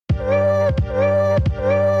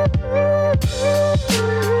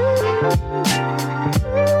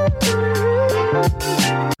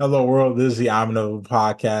Hello, world. This is the Omnivore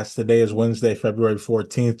Podcast. Today is Wednesday, February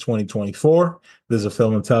 14th, 2024. This is a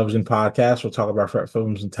film and television podcast. We'll talk about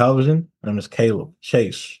films and television. My name is Caleb.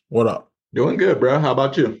 Chase, what up? Doing good, bro. How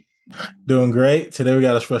about you? Doing great. Today we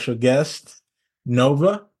got a special guest,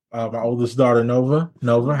 Nova, my oldest daughter, Nova.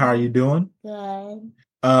 Nova, how are you doing? Good.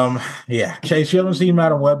 Yeah. Chase, you haven't seen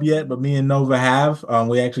Madam Web yet, but me and Nova have.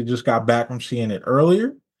 We actually just got back from seeing it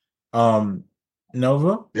earlier.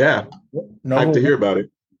 Nova? Yeah, hyped Nova, to hear about it.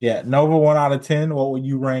 yeah, Nova 1 out of 10. What would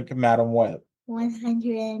you rank Madam Web?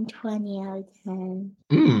 120 out of 10.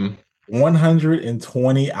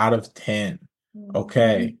 120 out of 10.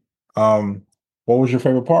 Okay. What was your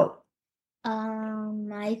favorite part?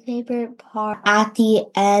 My favorite part at the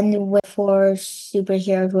end where four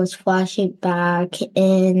superheroes was flashing back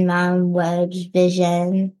in Madam Web's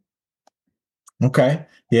vision. Okay.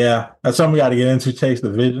 Yeah, that's something we got to get into. Chase, the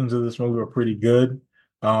visions of this movie are pretty good.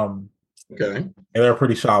 Okay. And they're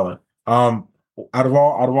pretty solid. Out of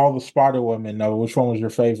all the Spider Women, though, which one was your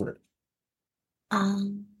favorite?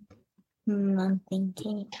 I'm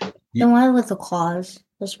thinking the one with the claws,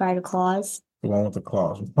 the spider claws. The one with the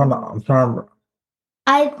claws. I'm trying to.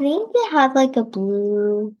 I think it had like a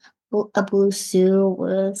blue suit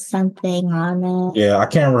with something on it. Yeah, I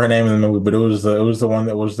can't remember her name in the movie, but it was the one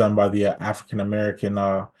that was done by the African American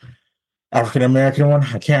one. I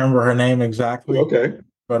can't remember her name exactly. Okay.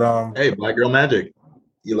 But Hey, Black Girl Magic.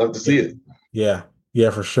 You love to see it. Yeah,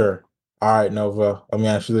 for sure. All right, Nova. Let me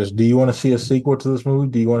ask you this: do you want to see a sequel to this movie?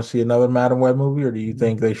 Do you want to see another Madam Web movie, or do you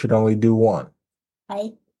think they should only do one?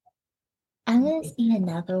 I'm gonna see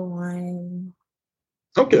another one.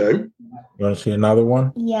 Okay. You want to see another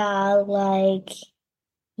one? Yeah, I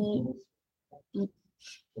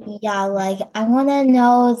want to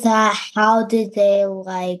know that how did they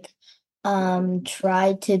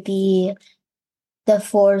try to be the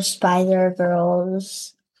four Spider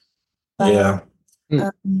Girls? Yeah.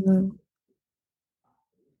 Yeah.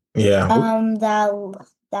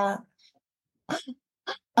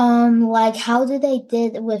 How did they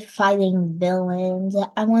did with fighting villains?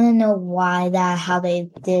 I want to know how they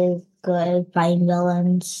did good fighting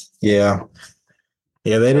villains. Yeah.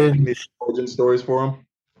 Yeah, they didn't. These origin stories for them.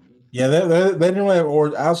 Yeah, they didn't really have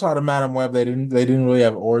outside of Madam Web. They didn't really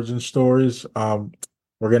have origin stories.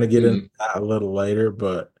 We're gonna get into that a little later,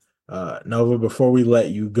 but Nova, before we let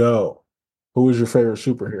you go, who is your favorite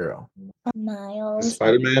superhero? Miles. Has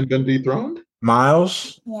Spider-Man been dethroned?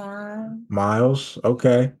 Miles? Yeah. Miles.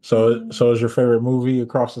 Okay. So is your favorite movie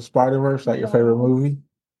Across the Spider-Verse? That your favorite movie?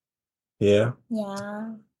 Yeah.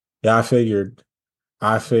 Yeah. Yeah, I figured.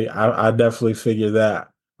 I definitely figured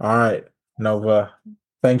that. All right, Nova.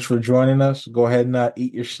 Thanks for joining us. Go ahead and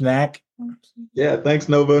eat your snack. Yeah, thanks,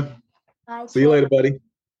 Nova. Bye, See you later, buddy.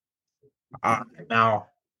 Now,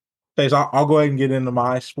 Chase, I'll go ahead and get into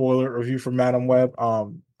my spoiler review for Madam Web.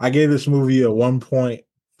 I gave this movie a 1.5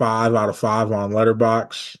 out of 5 on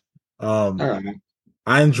Letterboxd. All right.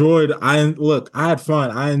 I had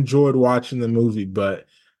fun. I enjoyed watching the movie, but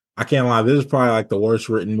I can't lie, this is probably like the worst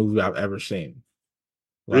written movie I've ever seen.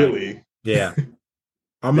 Really? Yeah. Did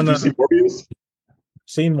you see Morbius?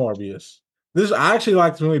 Seen Morbius. I actually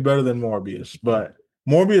like the movie better than Morbius, but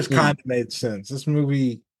Morbius kind of made sense. This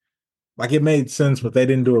movie, it made sense, but they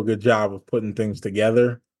didn't do a good job of putting things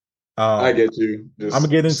together. I get you. Just I'm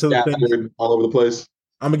gonna get into the things all over the place.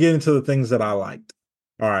 I'm gonna get into the things that I liked.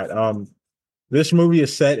 All right. This movie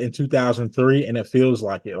is set in 2003, and it feels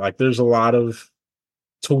like it. Like there's a lot of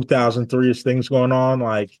 2003ish things going on.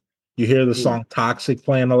 Like you hear the song "Toxic"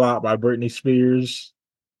 playing a lot by Britney Spears.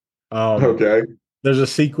 Okay. There's a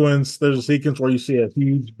sequence where you see a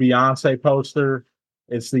huge Beyonce poster.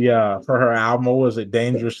 It's the for her album. What was it?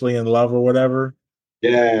 Dangerously in Love or whatever.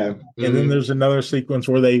 Yeah. And then there's another sequence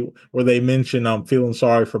where they mention feeling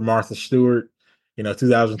sorry for Martha Stewart.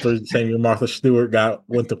 2003, the same year Martha Stewart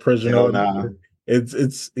went to prison.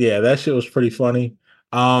 It's that shit was pretty funny.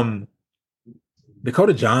 Dakota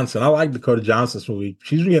Johnson. I like Dakota Johnson's movie.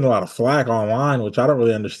 She's been getting a lot of flack online, which I don't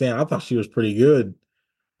really understand. I thought she was pretty good.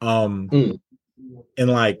 And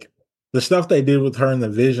like the stuff they did with her in the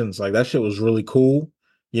visions, like that shit was really cool.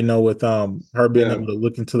 With her being able to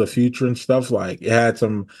look into the future and stuff. Like it had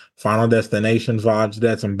some Final Destination vibes, it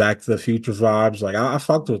had some Back to the Future vibes. Like I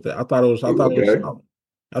fucked with it. I thought it was solid. I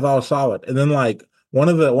thought it was solid. And then like one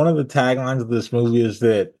of the taglines of this movie is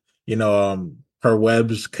that, her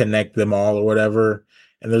webs connect them all or whatever.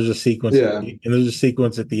 And there's a sequence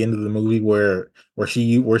at the end of the movie where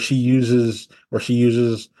she uses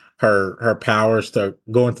her powers to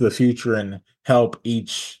go into the future and help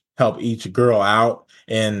each girl out,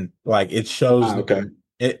 and like it shows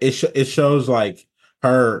it shows like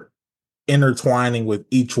her intertwining with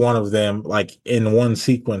each one of them like in one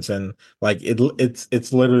sequence, and like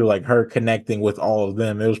it's literally like her connecting with all of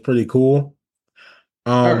them. It was pretty cool.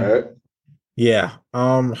 All Um, right. yeah.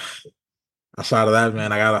 Outside of that,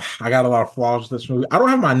 man, I got a lot of flaws with this movie. I don't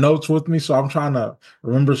have my notes with me, so I'm trying to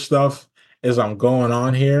remember stuff as I'm going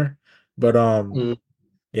on here. But Mm.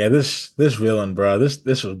 yeah, this villain, bro, this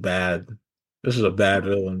was bad. This is a bad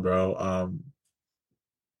villain, bro.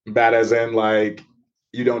 Bad as in like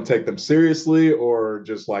you don't take them seriously, or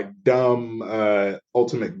just like dumb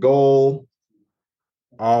ultimate goal.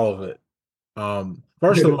 All of it.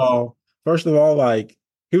 First of all, like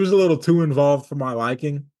he was a little too involved for my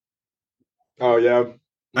liking. Oh yeah.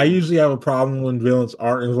 I Mm. usually have a problem when villains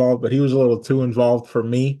aren't involved, but he was a little too involved for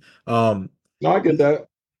me. No, I get that.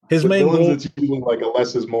 His With main villains, goal, it's usually like a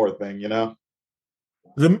less is more thing, you know?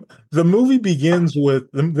 the movie begins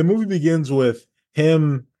with the movie begins with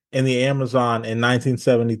him in the Amazon in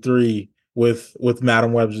 1973 with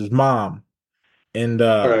Madam Web's mom, and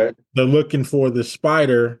All right. they're looking for the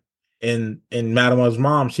spider. And Madam Web's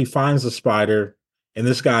mom, she finds the spider, and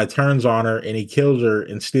this guy turns on her and he kills her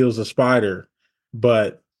and steals the spider.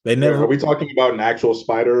 But they Wait, are never we talking about an actual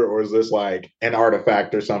spider, or is this like an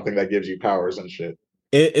artifact or something that gives you powers and shit?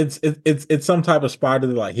 it's some type of spider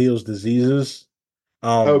that like heals diseases.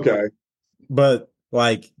 Um, Okay. but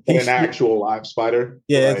like But an actual live spider?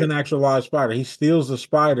 yeah, it's an Like, actual live spider. He steals the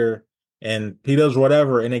spider and he does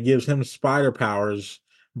whatever, and it gives him spider powers.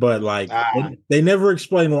 But like ah, they never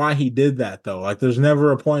explain why he did that though. Like there's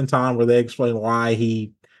never a point in time where they explain why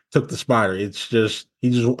he took the spider. It's just he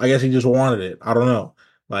just I guess he just wanted it. I don't know.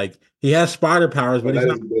 Like he has spider powers, but that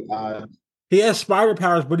is a bit odd. he has spider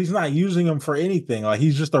powers, but he's not using them for anything. Like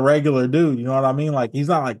he's just a regular dude. You know what I mean? Like he's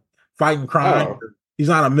not like fighting crime. Oh, He's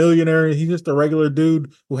not a millionaire. He's just a regular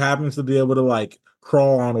dude who happens to be able to like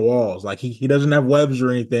crawl on walls. Like he doesn't have webs or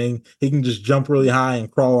anything. He can just jump really high and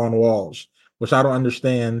crawl on walls, which I don't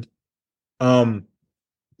understand. Um,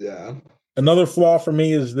 yeah. Another flaw for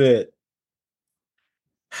me is that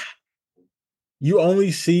you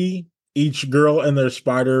only see each girl in their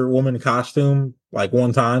Spider Woman costume like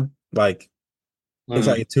one time. Like it's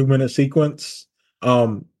like Mm. a 2 minute sequence.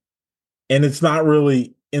 Um, and it's not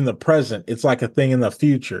really in the present. It's like a thing in the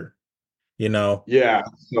future, you know. Yeah.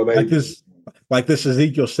 So Like they, this, like this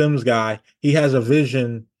Ezekiel Sims guy, he has a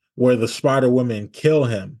vision where the Spider Women kill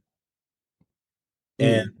him,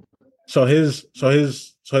 and mm, so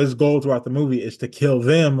his goal throughout the movie is to kill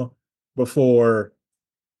them before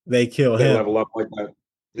they kill they him. level up like that.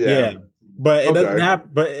 Yeah. Yeah. But it doesn't Okay. happen.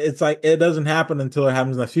 But it's like it doesn't happen until it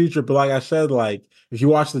happens in the future. But like I said, like if you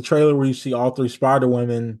watch the trailer where you see all three Spider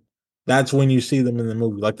Women, that's when you see them in the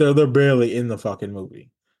movie. Like they're barely in the fucking movie.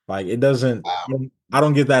 Like it doesn't. I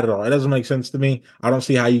don't get that at all. It doesn't make sense to me. I don't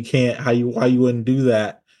see how you can't how you why you wouldn't do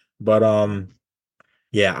that. But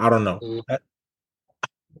yeah, I don't know. Mm.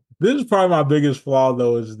 This is probably my biggest flaw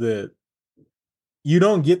though is that you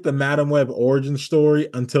don't get the Madam Web origin story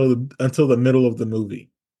until the middle of the movie.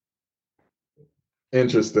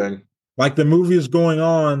 Interesting. Like the movie is going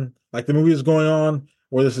on,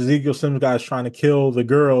 where this Ezekiel Sims guy is trying to kill the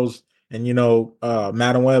girls, and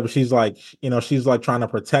Madam Web, she's like trying to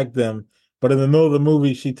protect them. But in the middle of the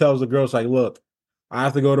movie, she tells the girls, like, look, I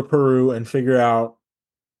have to go to Peru and figure out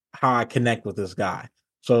how I connect with this guy.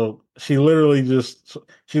 So she literally just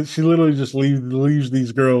leaves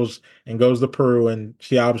these girls and goes to Peru, and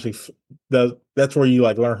she obviously does. That's where you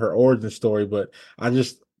like learn her origin story. But I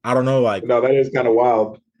don't know, like No, that is kind of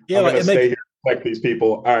wild. yeah, I'm like gonna stay here and protect these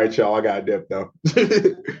people. All right, y'all. I got a dip though.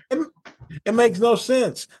 it, it makes no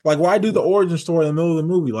sense. Like, why do the origin story in the middle of the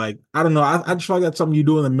movie? Like, I don't know. I just feel like that's something you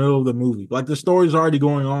do in the middle of the movie. Like, the story's already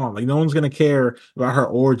going on. Like, no one's gonna care about her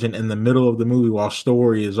origin in the middle of the movie while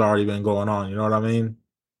story has already been going on. You know what I mean?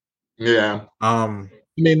 Yeah. Um,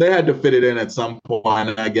 I mean, they had to fit it in at some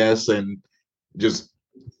point, I guess, and just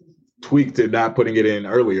tweaked it, not putting it in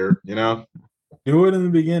earlier, you know? do it in the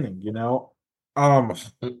beginning. Um,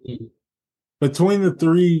 Between the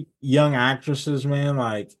three young actresses, man,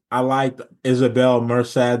 like I liked Isabel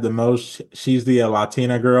Merced the most. She's the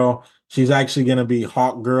Latina girl. She's actually gonna be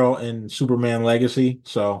Hawk Girl in Superman Legacy.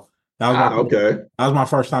 So that was Ah, okay. my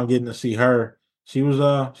first time getting to see her. She's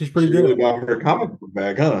pretty She good. really got her comic book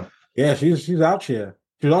bag, huh? Yeah, she's out here.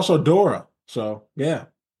 She's also Dora. So yeah,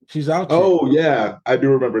 she's out here. Oh, yeah. I do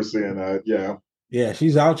remember seeing that. Yeah. Yeah,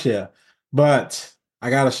 she's out here. But I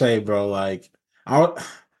gotta say, bro, like I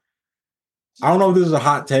I don't know if this is a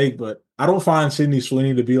hot take, but I don't find Sydney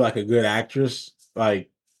Sweeney to be like a good actress. Like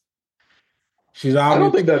she's I don't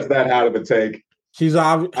obvious. think that's that out of a take. She's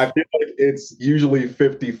obvious. I feel like it's usually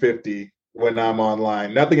 50-50. when I'm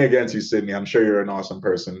online. Nothing against you, Sydney. I'm sure you're an awesome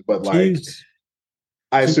person, but like, She's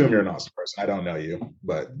I she's assume you're an awesome person. I don't know you,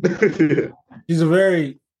 but she's a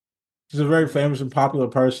very she's a very famous and popular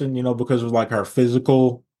person, because of like her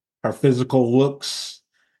physical looks,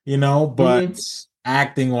 but Mhm.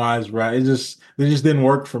 acting wise, right? It just didn't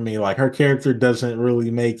work for me. Like her character doesn't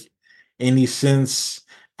really make any sense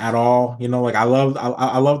at all. Like I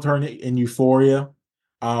loved her in Euphoria.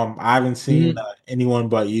 I haven't seen Mhm. Anyone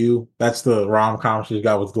But You. That's the rom-com she's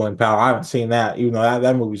got with Glenn Powell. I haven't seen that, even though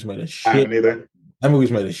that movie's made a I shit. haven't either. That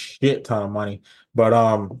movie's made a shit ton of money. But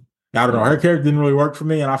I don't know. Her character didn't really work for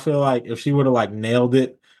me, and I feel like if she would have like nailed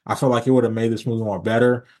it, I feel like it would have made this movie more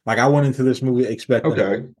better. Like I went into this movie expecting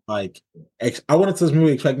her Okay. like I went into this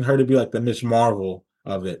movie expecting her to be like the Miss Marvel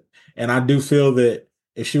of it. And I do feel that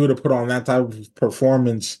if she would have put on that type of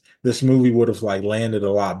performance, this movie would have like landed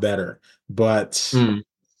a lot better. But Mm.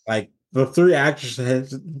 like the three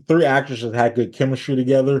actresses had good chemistry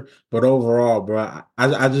together, but overall, bro,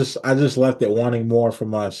 I just left it wanting more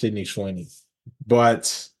from Sydney Sweeney.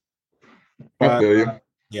 But I but feel you.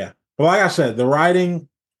 yeah. But like I said, the writing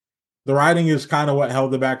is kind of what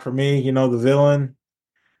held it back for me. The villain,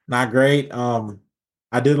 not great.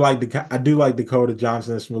 I do like Dakota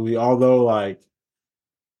Johnson in this movie, although like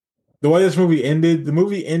the way the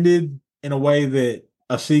movie ended in a way that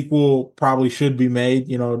a sequel probably should be made.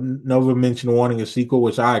 Nova mentioned wanting a sequel,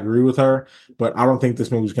 which I agree with her, but I don't think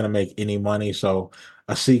this movie's going to make any money. So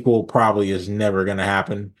a sequel probably is never going to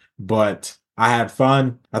happen. But I had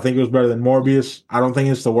fun. I think it was better than Morbius. I don't think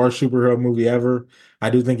it's the worst superhero movie ever. I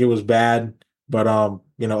do think it was bad, but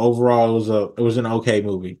overall it was an okay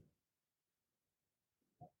movie.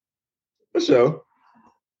 For sure.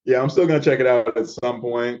 Yeah, I'm still gonna check it out at some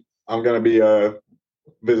point. I'm gonna be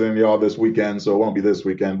visiting y'all this weekend, so it won't be this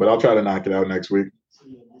weekend, but I'll try to knock it out next week.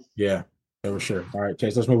 Yeah, for sure. All right,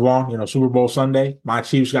 Chase, let's move on. Super Bowl Sunday. My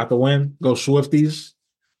Chiefs got the win. Go Swifties.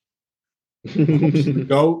 Mahomes is the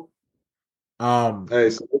GOAT. Um, Hey,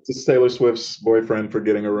 so it's Taylor Swift's boyfriend for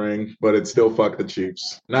getting a ring, but it's still fuck the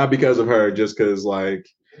Chiefs. Not because of her, just because like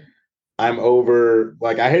I'm over.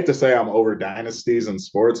 Like I hate to say I'm over dynasties in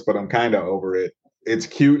sports, but I'm kind of over it. It's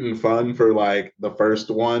cute and fun for like the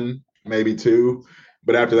first one, maybe two,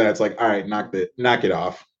 but after that, it's like, all right, knock it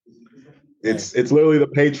off. hey, It's literally the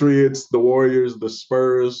Patriots, the Warriors, the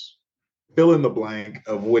Spurs. Fill in the blank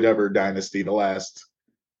of whatever dynasty the last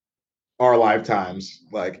our lifetimes.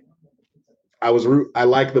 Like I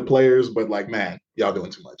like the players, but like man, y'all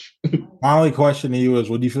doing too much. my only question to you is,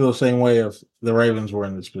 would you feel the same way if the Ravens were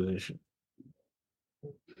in this position?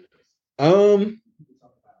 um,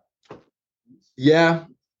 yeah,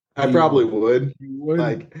 I probably You, would. you would.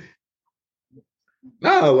 Like,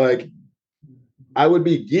 no, like I would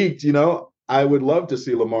be geeked, you know. I would love to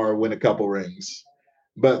see Lamar win a couple rings.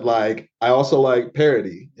 But like I also like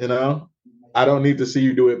parody, you know? I don't need to see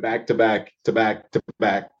you do it back to back to back to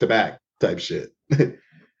back to back type shit.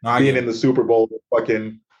 No, I Being get in it. the Super Bowl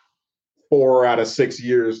fucking 4 out of 6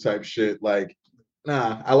 years type shit. Like,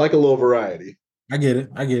 nah, I like a little variety. I get it.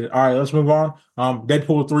 I get it. All right, let's move on.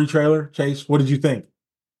 Deadpool 3 trailer. Chase, what did you think?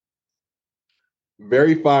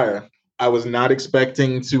 Very fire. I was not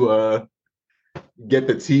expecting to get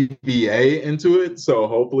the TVA into it. So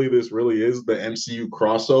hopefully this really is the MCU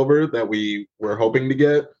crossover that we were hoping to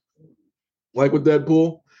get, like with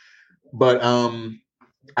Deadpool. But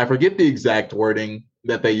I forget the exact wording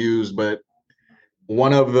that they used, but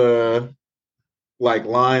one of the like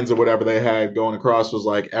lines or whatever they had going across was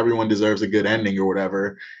like everyone deserves a good ending or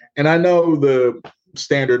whatever. And I know the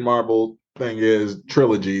standard Marvel thing is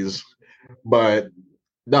trilogies, but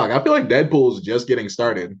dog, I feel like Deadpool's just getting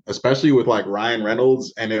started, especially with like Ryan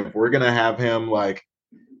Reynolds. And if we're gonna have him like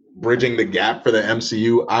bridging the gap for the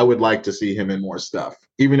MCU, I would like to see him in more stuff,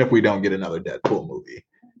 even if we don't get another Deadpool movie.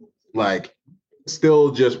 Like,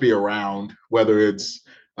 still just be around, whether it's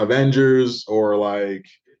Avengers or like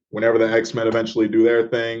whenever the X-Men eventually do their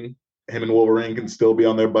thing, him and Wolverine can still be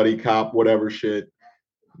on their buddy cop, whatever shit.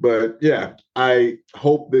 But yeah, I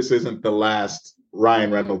hope this isn't the last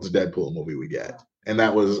Ryan Reynolds Deadpool movie we get. And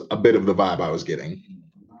that was a bit of the vibe I was getting.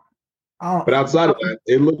 But outside of that,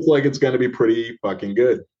 it looks like it's going to be pretty fucking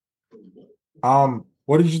good.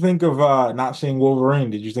 What did you think of not seeing Wolverine?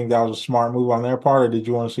 Did you think that was a smart move on their part, or did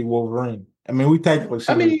you want to see Wolverine? I mean, we technically I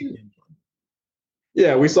seen mean, it.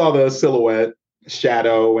 yeah, we saw the silhouette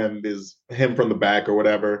shadow and is him from the back or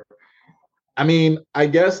whatever. I mean, I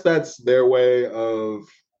guess that's their way of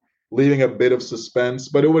leaving a bit of suspense,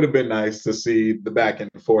 but it would have been nice to see the back and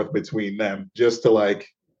forth between them just to like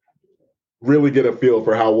really get a feel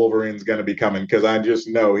for how Wolverine's going to be coming because I just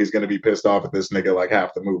know he's going to be pissed off at this nigga like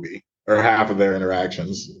half the movie or half of their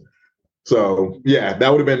interactions. So yeah, that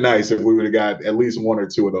would have been nice if we would have got at least one or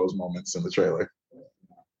two of those moments in the trailer.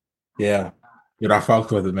 Yeah. Dude, I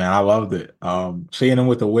fucked with it, man. I loved it. Seeing him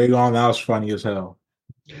with the wig on, that was funny as hell.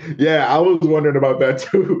 Yeah, I was wondering about that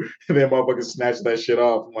too. And then motherfuckers snatched that shit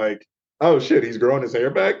off. I'm like, oh shit, he's growing his hair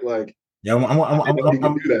back. Like Yeah, I didn't know he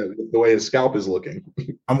could do that with the way his scalp is looking.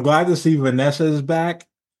 I'm glad to see Vanessa is back.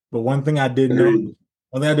 But Agreed. one thing I didn't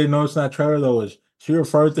notice in that trailer though is she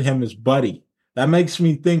referred to him as Buddy. That makes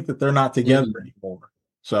me think that they're not together Mm, anymore.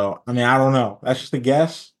 So I mean, I don't know. That's just a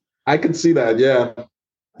guess. I could see that. Yeah.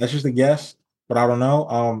 That's just a guess, but I don't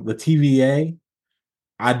know. The TVA.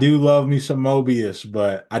 I do love me some Mobius,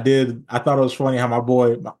 but I thought it was funny how my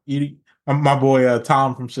boy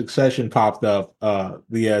Tom from Succession popped up.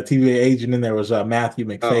 The TVA agent in there was Matthew Oh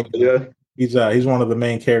McFadden. yeah. He's one of the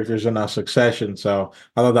main characters in Succession, so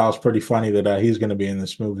I thought that was pretty funny that he's going to be in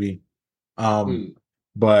this movie. Um, Mm,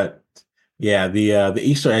 but yeah, the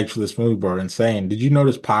Easter eggs for this movie were insane. Did you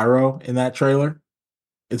notice Pyro in that trailer?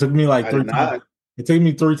 It took me like I did three times. not. It took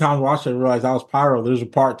me 3 times to watch it to realize that was Pyro. There's a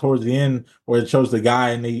part towards the end where it shows the guy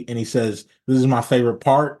and he says, "This is my favorite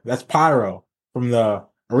part." That's Pyro from the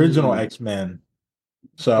original Mm, X-Men.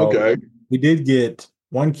 So okay. we did get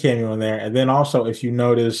one cameo in there, and then also if you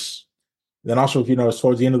notice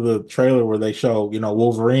towards the end of the trailer where they show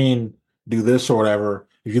Wolverine do this or whatever,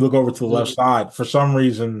 if you look over to the left Mm. side, for some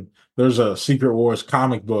reason there's a Secret Wars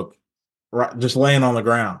comic book right just laying on the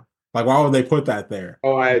ground. Like, why would they put that there?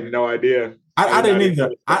 Oh, I had no idea. I I did didn't not even either.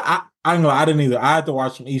 notice that. I ain't gonna lie, I didn't either. I had to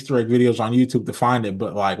watch some Easter egg videos on YouTube to find it,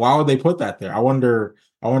 but like, why would they put that there? I wonder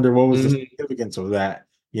what was the Mhm. significance of that,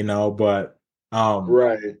 But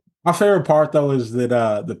Right. my favorite part though is that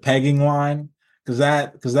the pegging line, because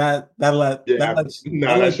Yeah. that No,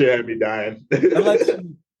 that let shit had me dying.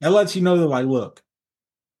 that lets you know that, like, look,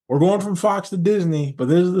 we're going from Fox to Disney, but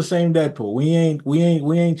this is the same Deadpool. We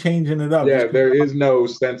ain't changing it up. Yeah, there is no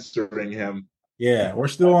censoring him. Yeah, we're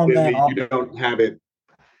still on that. Disney, you don't have it.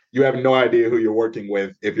 You have no idea who you're working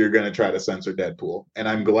with if you're going to try to censor Deadpool. And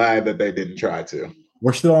I'm glad that they didn't try to.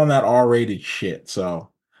 We're still on that R-rated shit. So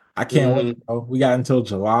I can't wait. Mm-hmm. Bro. We got until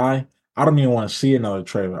July. I don't even want to see another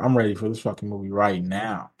trailer. I'm ready for this fucking movie right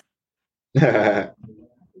now. No,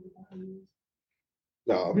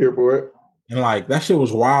 I'm here for it. And like that shit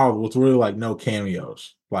was wild with really like no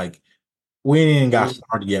cameos. Like we ain't even got Mm,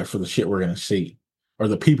 started yet for the shit we're gonna see or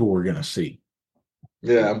the people we're gonna see.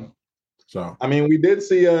 yeah. So I mean, we did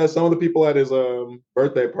see some of the people at his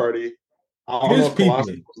birthday party. I don't know his if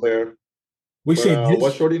Colossus people. was there, We but seen what's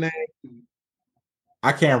his Shorty name?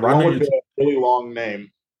 I can't The I know one with you're the really long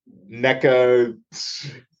name. NECA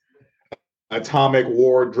Atomic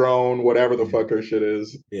War Drone, whatever the yeah, fuck her shit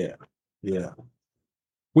is. yeah, yeah.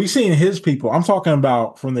 We seen his people. I'm talking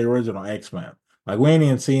about from the original X-Men. Like we ain't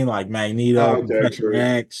even seen like Magneto, Oh, okay, Professor true.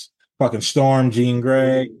 X, fucking Storm, Jean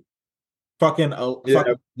Grey. Mhm.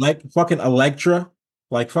 Yeah, Fucking Electra,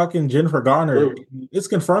 like fucking Jennifer Garner. true. It's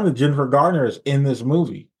confirmed that Jennifer Garner is in this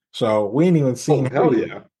movie, so we ain't even Oh, seen her hell yet.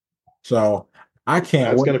 yeah. So I can't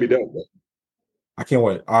That's wait. gonna be dope. I can't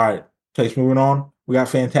wait. All right, case moving on. We got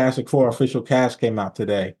Fantastic Four official cast came out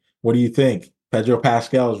today. What do you think? Pedro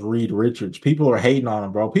Pascal is Reed Richards. People are hating on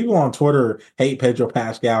him, bro. People on Twitter hate Pedro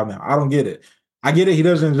Pascal now. I don't get it. I get it. He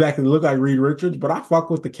doesn't exactly look like Reed Richards, but I fuck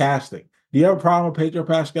with the casting. Do you have a problem with Pedro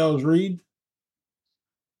Pascal as Reed?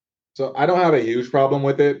 So I don't have a huge problem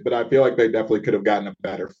with it, but I feel like they definitely could have gotten a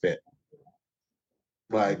better fit.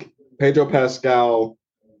 Like Pedro Pascal,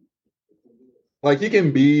 like he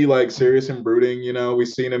can be like serious and brooding, We've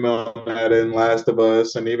seen him on that in Last of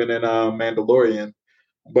Us and even in Mandalorian.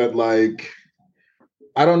 But like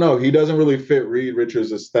I don't know, he doesn't really fit Reed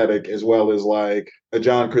Richards' aesthetic as well as like a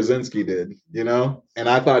John Krasinski did. And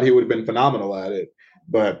I thought he would have been phenomenal at it.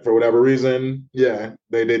 But for whatever reason, yeah,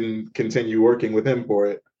 they didn't continue working with him for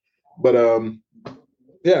it. But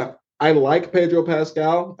yeah, I like Pedro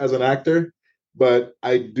Pascal as an actor, but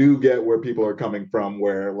I do get where people are coming from,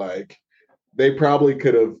 where like they probably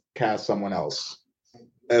could have cast someone else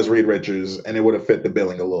as Reed Richards, and it would have fit the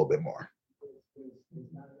billing a little bit more.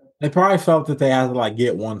 They probably felt that they had to like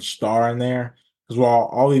get one star in there because while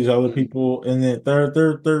all these other people in it,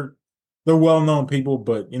 they're well known people,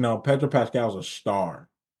 but Pedro Pascal's a star.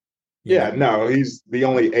 You know, Yeah, no, he's the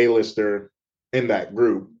only A-lister in that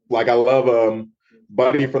group. Like I love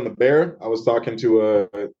Buddy from the Bear. I was talking to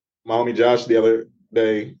my homie Josh the other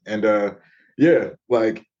day, and yeah,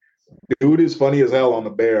 like dude is funny as hell on the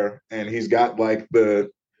Bear, and he's got like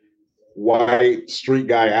the white street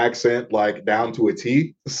guy accent like down to a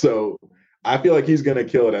T. So I feel like he's gonna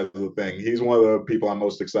kill it as a thing. He's one of the people I'm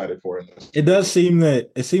most excited for in this. it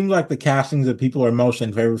seems like the castings that people are most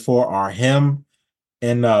in favor for are him,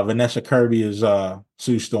 and Vanessa Kirby is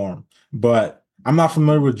Sue Storm. But I'm not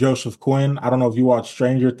familiar with Joseph Quinn. I don't know if you watch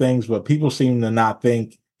Stranger Things, but people seem to not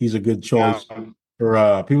think he's a good choice Um,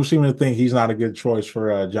 for people seem to think he's not a good choice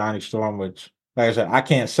for Johnny Storm, which like I said, I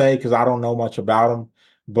can't say because I don't know much about him,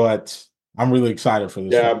 but I'm really excited for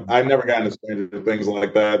this yeah, film. I never got into Stranger Things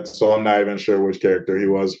like that, so I'm not even sure which character he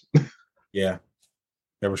was. Yeah,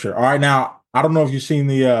 yeah, for sure. All right, now I don't know if you've seen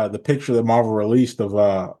the picture that Marvel released of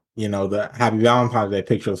the Happy Valentine's Day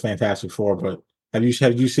picture of the Fantastic Four, but have you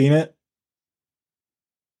seen it?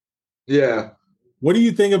 Yeah, What do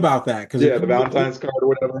you think about that? Because yeah, the Valentine's card or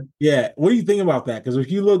whatever. yeah, what do you think about that? Because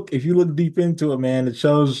if you look deep into it, man, it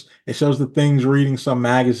shows the things reading some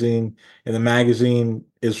magazine, and the magazine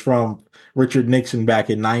is from Richard Nixon back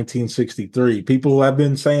in 1963. People have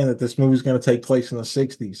been saying that this movie's going to take place in the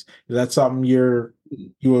 60s. Is that something you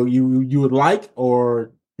would like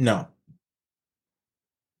or no?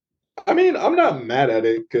 I mean, I'm not mad at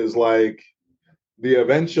it because like the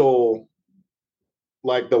eventual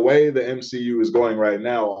like the way the MCU is going right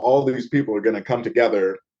now, all these people are going to come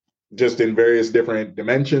together just in various different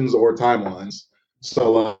dimensions or timelines.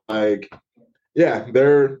 So like, yeah,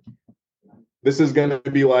 they're this is going to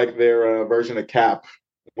be like their version of Cap,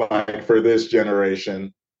 like for this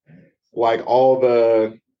generation. Like all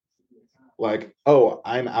the like, oh,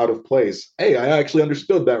 I'm out of place. Hey, I actually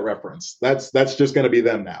understood that reference. That's just going to be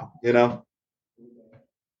them now, you know.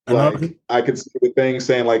 Another, Like I could see the thing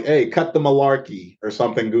saying like, "Hey, cut the malarkey" or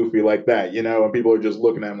something goofy like that, you know, and people are just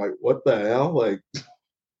looking at him like, "What the hell? Like,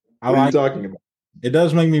 I what are you like talking about?" it.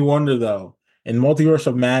 Does make me wonder though. In Multiverse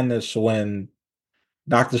of Madness, when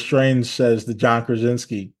Doctor Strange says to John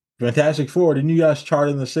Krasinski, Fantastic Four, didn't you guys chart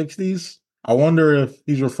in the 60s? I wonder if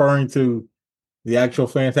he's referring to the actual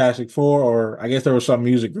Fantastic Four, or I guess there was some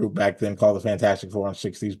music group back then called the Fantastic Four in the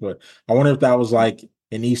 60s, but I wonder if that was like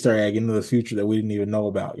an Easter egg into the future that we didn't even know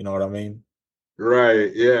about. You know what I mean?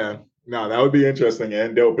 Right? Yeah. No, that would be interesting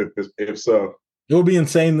and dope if so. It would be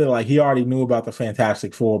insane that like he already knew about the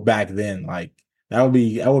Fantastic Four back then. Like that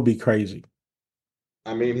would be crazy.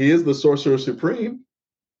 I mean, he is the Sorcerer Supreme.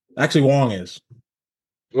 Actually, Wong is.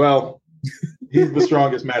 Well, he's the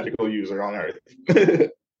strongest magical user on Earth.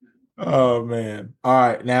 Oh man. All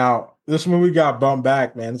right. Now this movie got bumped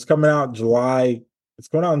back, man. It's coming out in July. It's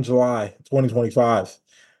going out in July 2025.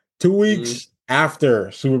 2 weeks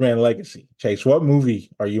after Superman Legacy. Chase, what movie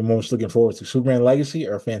are you most looking forward to? Superman Legacy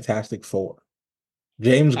or Fantastic Four?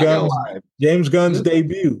 James Not gonna Gunn's lie, James Gunn's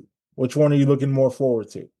debut. Which one are you looking more forward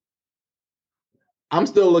to? I'm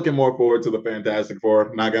still looking more forward to the Fantastic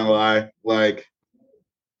Four. Not gonna lie, like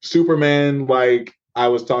Superman, like I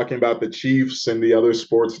was talking about the Chiefs and the other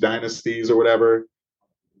sports dynasties or whatever.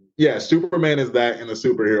 Yeah, Superman is that in the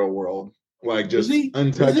superhero world. Like Is just he? Is he?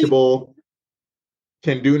 untouchable,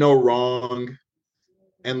 can do no wrong.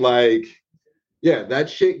 And like, yeah, that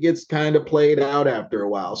shit gets kind of played out after a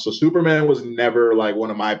while. So Superman was never like one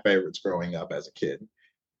of my favorites growing up as a kid.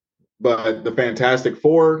 But the Fantastic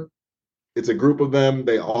Four, it's a group of them.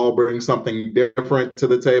 They all bring something different to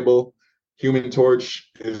the table. Human Torch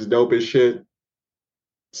is dope as shit.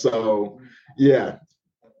 So yeah,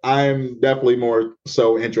 I'm definitely more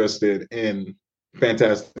so interested in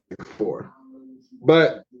Fantastic Four.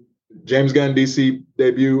 But James Gunn DC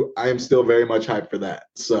debut, I am still very much hyped for that.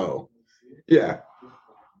 So yeah,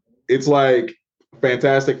 it's like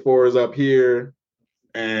Fantastic Four is up here,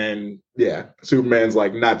 and yeah, Superman's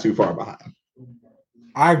like not too far behind.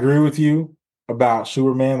 I agree with you about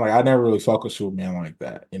Superman. Like I never really fucked with Superman like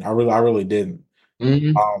that. I really didn't.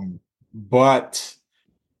 Mm-hmm. But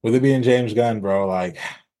with it being James Gunn, bro, like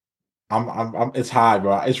it's high,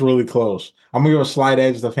 bro. It's really close. I'm gonna give a slight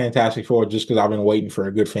edge to Fantastic Four just because I've been waiting for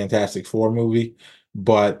a good Fantastic Four movie,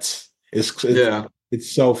 but it's Yeah,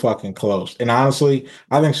 it's so fucking close. And honestly,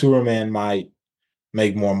 I think Superman might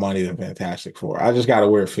make more money than Fantastic Four. I just got a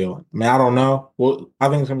weird feeling. I mean, I don't know. Well, I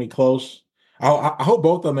think it's gonna be close. I hope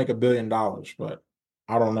both of them make $1 billion, but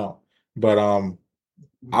I don't know. But I'll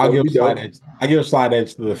that would give a be slight dope. edge. I give a slight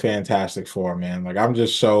edge to the Fantastic Four, man. Like I'm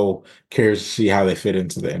just so curious to see how they fit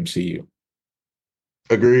into the MCU.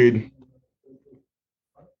 Agreed.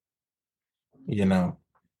 You know.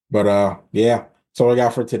 But yeah, that's all I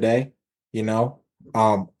got for today. You know,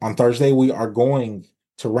 on Thursday we are going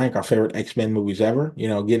to rank our favorite X-Men movies ever. You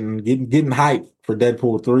know, getting hyped for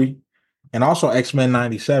Deadpool 3 and also X-Men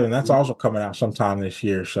 97. That's also coming out sometime this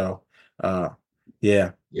year. So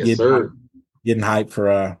yeah, Yes, getting hyped, sir. getting hyped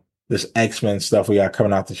for this X-Men stuff we got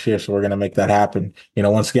coming out this year. So we're gonna make that happen. You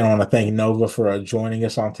know, once again, I want to thank Nova for joining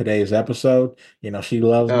us on today's episode. You know, she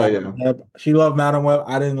loves Oh Madam yeah. Web. She loved Madam Web.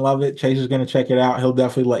 I didn't love it. Chase is gonna check it out. He'll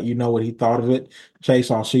definitely let you know what he thought of it. Chase,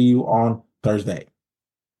 I'll see you on Thursday.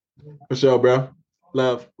 For sure, bro.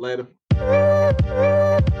 Love. Later.